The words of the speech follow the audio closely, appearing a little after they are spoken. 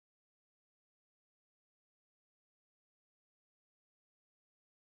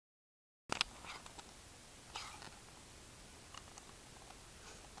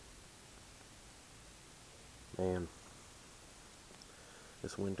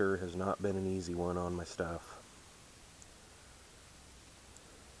This winter has not been an easy one on my stuff.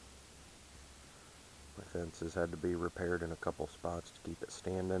 My fences had to be repaired in a couple spots to keep it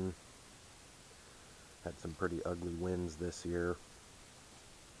standing. Had some pretty ugly winds this year.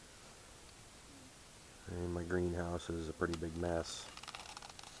 And my greenhouse is a pretty big mess.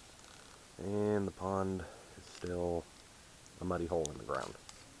 And the pond is still a muddy hole in the ground.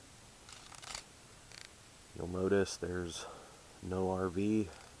 You'll notice there's no RV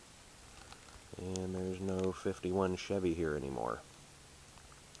and there's no 51 Chevy here anymore.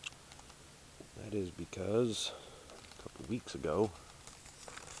 That is because a couple weeks ago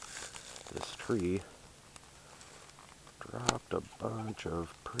this tree dropped a bunch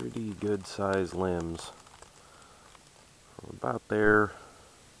of pretty good sized limbs from about there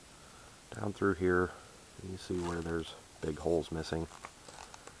down through here. And you see where there's big holes missing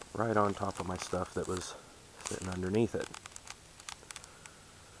right on top of my stuff that was sitting underneath it.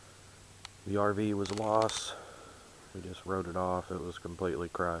 The RV was a loss. We just wrote it off. It was completely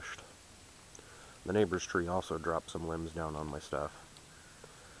crushed. The neighbor's tree also dropped some limbs down on my stuff.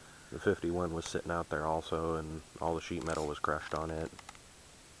 The 51 was sitting out there also, and all the sheet metal was crushed on it.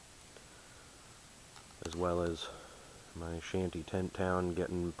 As well as my shanty tent town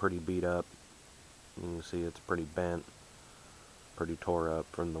getting pretty beat up. You can see it's pretty bent, pretty tore up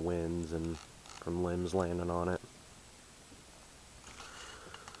from the winds and from limbs landing on it.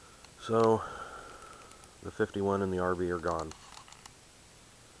 So, the 51 and the RV are gone,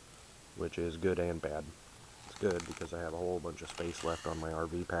 which is good and bad. It's good because I have a whole bunch of space left on my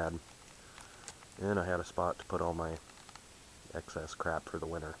RV pad, and I had a spot to put all my excess crap for the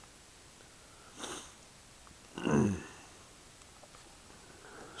winter.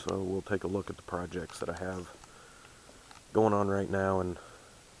 So we'll take a look at the projects that I have going on right now, and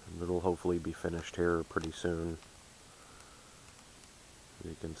it'll hopefully be finished here pretty soon.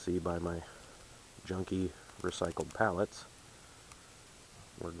 You can see by my junky recycled pallets,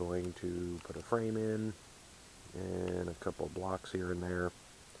 we're going to put a frame in and a couple blocks here and there,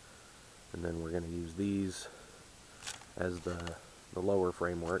 and then we're going to use these as the lower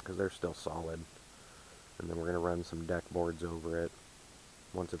framework because they're still solid, and then we're going to run some deck boards over it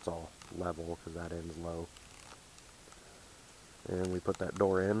once it's all level because that end's low. And we put that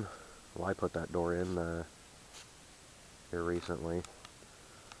door in. Well, I put that door in here recently.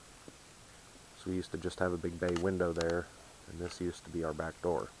 So we used to just have a big bay window there, and this used to be our back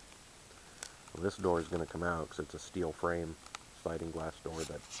door. Well, this door is going to come out because it's a steel frame sliding glass door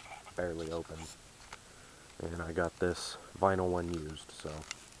that barely opens. And I got this vinyl one used, so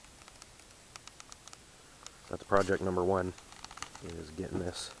that's project number one, is getting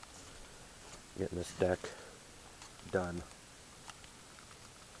this deck done.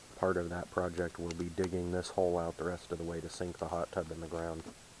 Part of that project will be digging this hole out the rest of the way to sink the hot tub in the ground.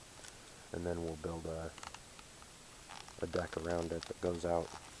 And then we'll build a deck around it that goes out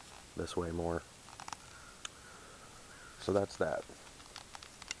this way more. So that's that.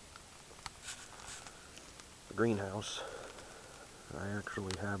 The greenhouse, I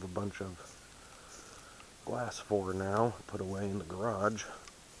actually have a bunch of glass for now put away in the garage.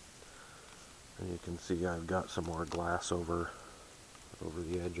 And you can see I've got some more glass over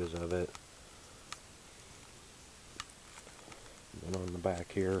the edges of it. And on the back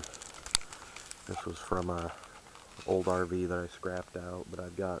here, this was from a old RV that I scrapped out, but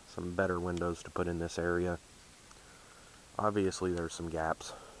I've got some better windows to put in this area. Obviously there's some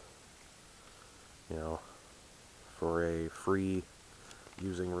gaps. You know, for a free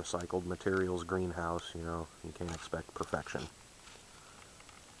using recycled materials greenhouse, you know, you can't expect perfection.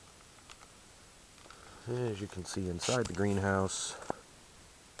 As you can see inside the greenhouse,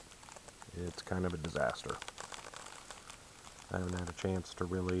 it's kind of a disaster. I haven't had a chance to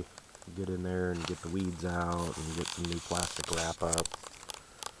really get in there and get the weeds out and get some new plastic wrap up.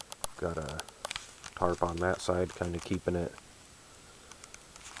 Got a tarp on that side, kind of keeping it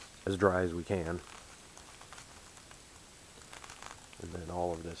as dry as we can. And then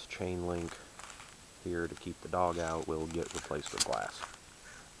all of this chain link here to keep the dog out will get replaced with glass.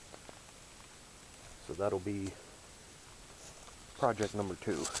 So that'll be project number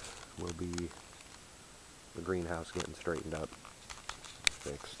 2, will be the greenhouse getting straightened up,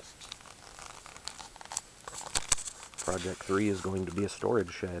 fixed. Project 3 is going to be a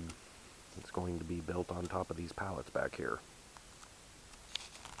storage shed. It's going to be built on top of these pallets back here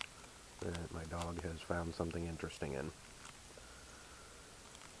that my dog has found something interesting in.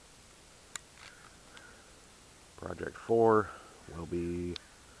 Project 4 will be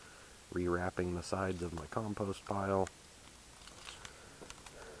rewrapping the sides of my compost pile.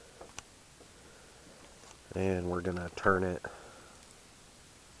 And we're going to turn it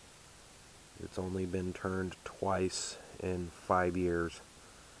It's only been turned twice in 5 years.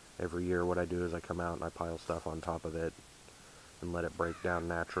 Every year what I do is I come out and I pile stuff on top of it and let it break down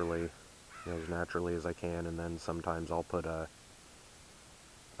naturally, as naturally as I can, and then sometimes I'll put a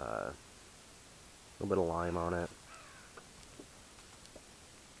little bit of lime on it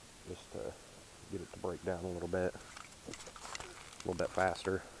just to get it to break down a little bit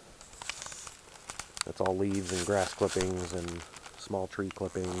faster. That's all leaves and grass clippings and small tree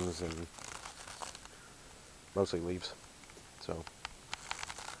clippings, and mostly leaves. So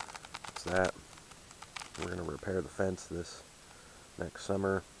that's that. We're going to repair the fence this next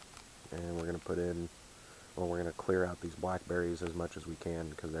summer, and we're going to put in, well, we're going to clear out these blackberries as much as we can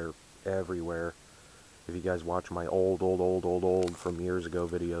because they're everywhere. If you guys watch my old from years ago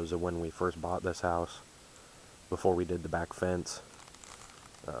videos of when we first bought this house, before we did the back fence,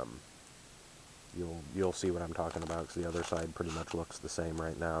 you'll see what I'm talking about, because the other side pretty much looks the same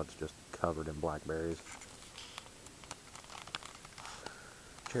right now. It's just covered in blackberries.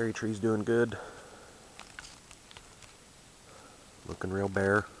 Cherry tree's doing good. Looking real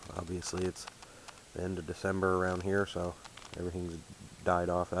bare. Obviously it's the end of December around here, so everything's died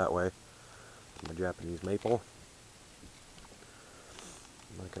off that way. My Japanese maple.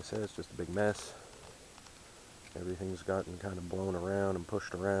 Like I said, it's just a big mess. Everything's gotten kind of blown around and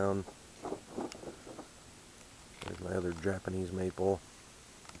pushed around. There's my other Japanese maple.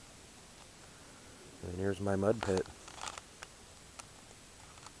 And here's my mud pit.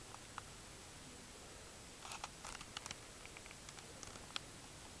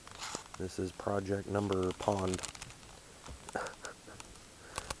 This is project number pond.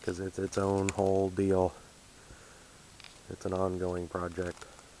 Because it's its own whole deal. It's an ongoing project.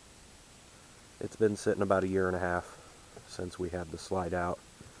 It's been sitting about 1.5 years since we had the slide out,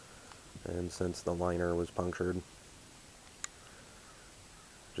 and since the liner was punctured.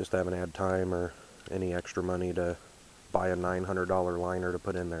 Just haven't had time or any extra money to buy a $900 liner to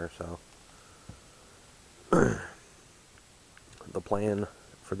put in there, so the plan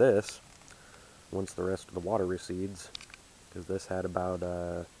for this, once the rest of the water recedes, because this had about,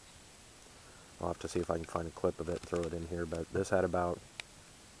 I'll have to see if I can find a clip of it and throw it in here, but this had about,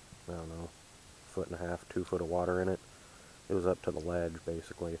 I don't know, 1.5 feet, 2 foot of water in it. It was up to the ledge,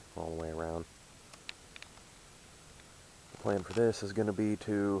 basically, all the way around. The plan for this is going to be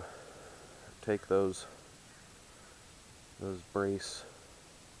to take those brace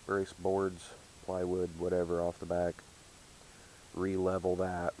boards, plywood, whatever, off the back, re-level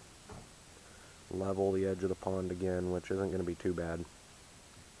that, level the edge of the pond again, which isn't going to be too bad.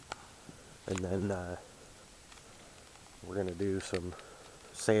 And then we're going to do some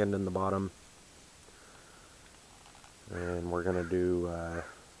sand in the bottom, and we're going to do,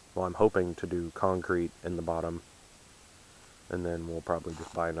 well, I'm hoping to do concrete in the bottom, and then we'll probably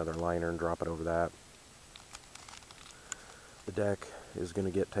just buy another liner and drop it over that. The deck is going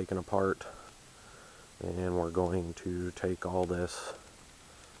to get taken apart, and we're going to take all this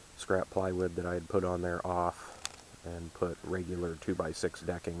scrap plywood that I had put on there off and put regular 2x6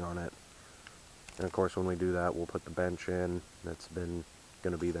 decking on it. And of course when we do that, we'll put the bench in that's been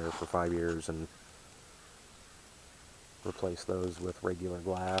going to be there for 5 years and replace those with regular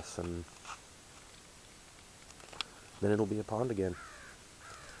glass, and then it'll be a pond again,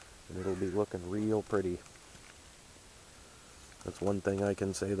 and it'll be looking real pretty. That's one thing I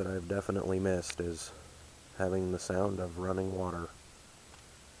can say that I've definitely missed, is having the sound of running water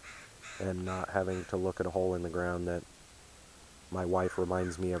and not having to look at a hole in the ground that my wife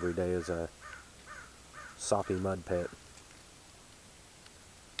reminds me every day is a soppy mud pit.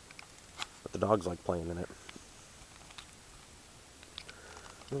 But the dogs like playing in it.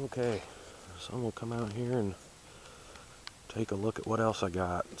 Okay, so we'll come out here and take a look at what else I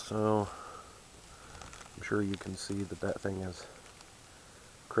got. So I'm sure you can see that that thing is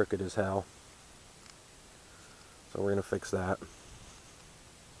crooked as hell. So we're going to fix that.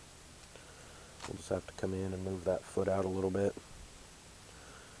 We'll just have to come in and move that foot out a little bit.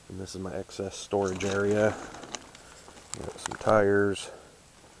 And this is my excess storage area. Got some tires,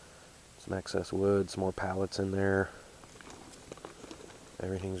 some excess wood, some more pallets in there.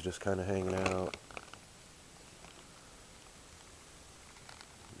 Everything's just kind of hanging out.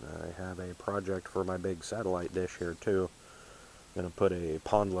 I have a project for my big satellite dish here too. I'm going to put a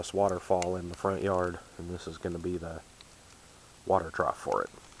pondless waterfall in the front yard, and this is going to be the water trough for it.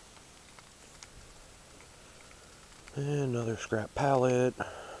 And another scrap pallet,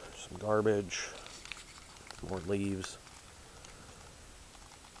 some garbage, more leaves.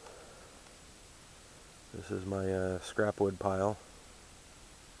 This is my scrap wood pile.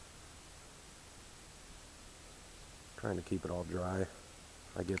 Trying to keep it all dry.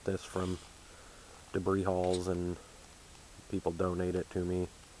 I get this from debris hauls and people donate it to me.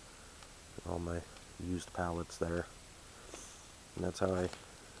 All my used pallets there. And that's how I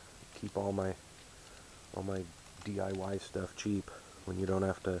keep all my DIY stuff cheap, when you don't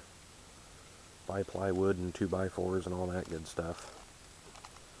have to buy plywood and 2x4s and all that good stuff.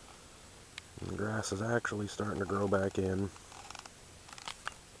 And the grass is actually starting to grow back in.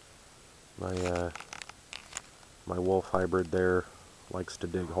 My wolf hybrid there likes to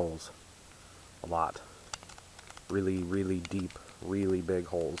dig holes a lot. Really, really deep, really big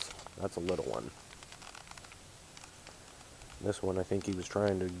holes. That's a little one. This one, I think he was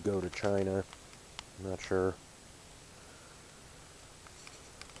trying to go to China. I'm not sure.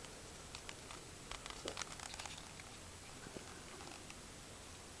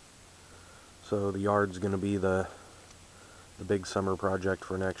 So the yard's going to be the big summer project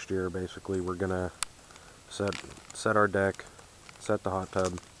for next year. Basically, we're going to set our deck, set the hot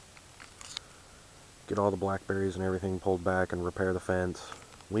tub, get all the blackberries and everything pulled back, and repair the fence.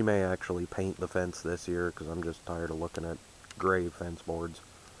 We may actually paint the fence this year because I'm just tired of looking at gray fence boards.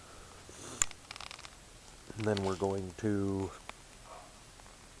 And then we're going to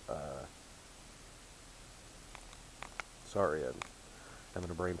sorry, I'm having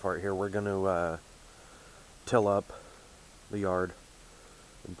a brain fart here. We're going to till up the yard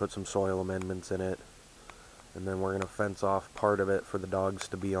and put some soil amendments in it, and then we're going to fence off part of it for the dogs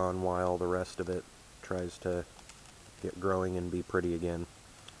to be on while the rest of it tries to get growing and be pretty again.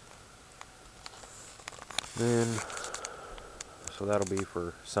 Then, so that'll be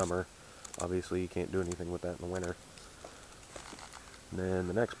for summer. Obviously you can't do anything with that in the winter. And then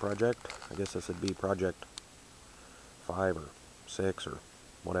the next project, I guess this would be project 5 or 6 or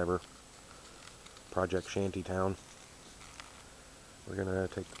whatever, Project Shantytown. We're going to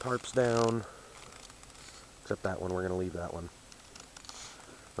take the tarps down, except that one, we're going to leave that one.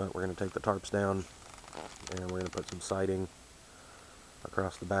 But we're going to take the tarps down, and we're going to put some siding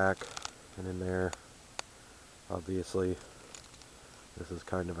across the back and in there. Obviously, this is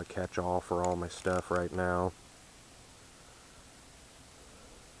kind of a catch-all for all my stuff right now.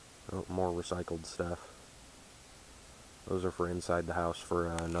 Oh, more recycled stuff. Those are for inside the house for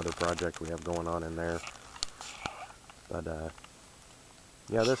another project we have going on in there. But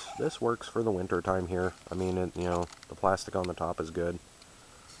yeah, this works for the winter time here. I mean, you know, the plastic on the top is good.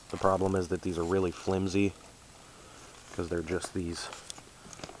 The problem is that these are really flimsy because they're just this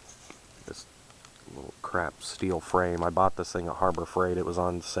little crap steel frame. I bought this thing at Harbor Freight. It was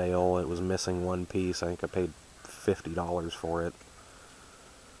on sale. It was missing one piece. I think I paid $50 for it.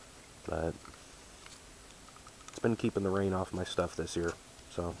 But it's been keeping the rain off my stuff this year.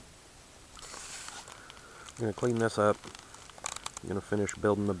 So I'm going to clean this up. I'm going to finish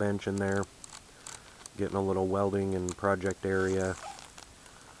building the bench in there. Getting a little welding and project area.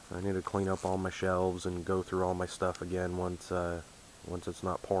 I need to clean up all my shelves and go through all my stuff again once it's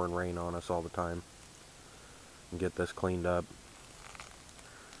not pouring rain on us all the time. And get this cleaned up.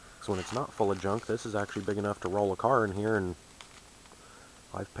 Because when it's not full of junk, this is actually big enough to roll a car in here, and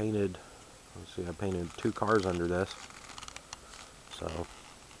I've painted, let's see, I painted 2 cars under this. So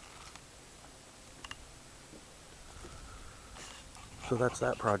that's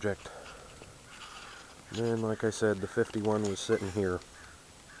that project. And then, like I said, the 51 was sitting here.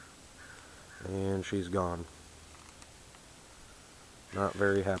 And she's gone. Not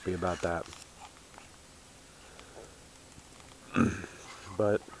very happy about that.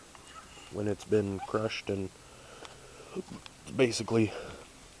 But when it's been crushed and it's basically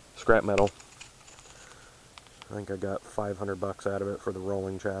scrap metal, I think I got $500 out of it for the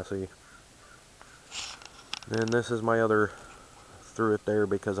rolling chassis. And this is my other, threw it there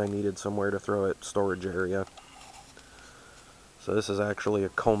because I needed somewhere to throw it, storage area. So this is actually a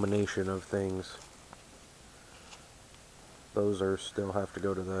culmination of things. Those are still have to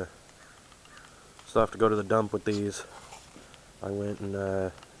go to the dump with these. I went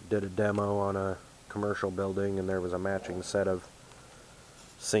and did a demo on a commercial building, and there was a matching set of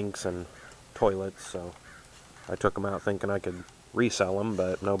sinks and toilets, so I took them out thinking I could resell them,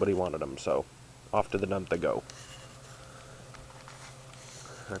 but nobody wanted them, so off to the dump they go.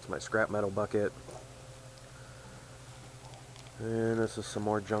 That's my scrap metal bucket. And this is some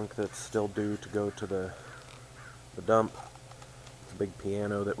more junk that's still due to go to the dump. It's a big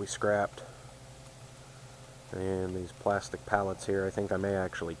piano that we scrapped. And these plastic pallets here, I think I may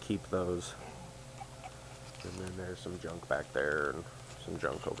actually keep those. And then there's some junk back there, and some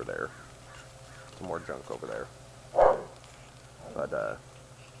junk over there. Some more junk over there. But,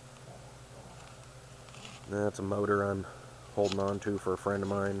 that's a motor I'm holding on to for a friend of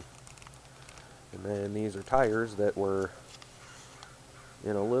mine. And then these are tires that were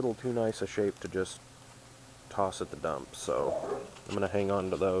in a little too nice a shape to just toss at the dump, so I'm going to hang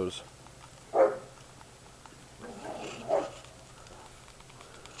on to those. And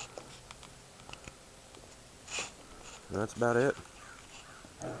that's about it.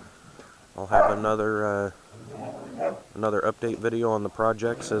 I'll have another update video on the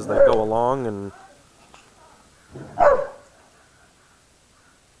projects as they go along, and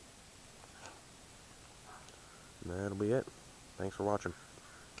that'll be it. Thanks for watching.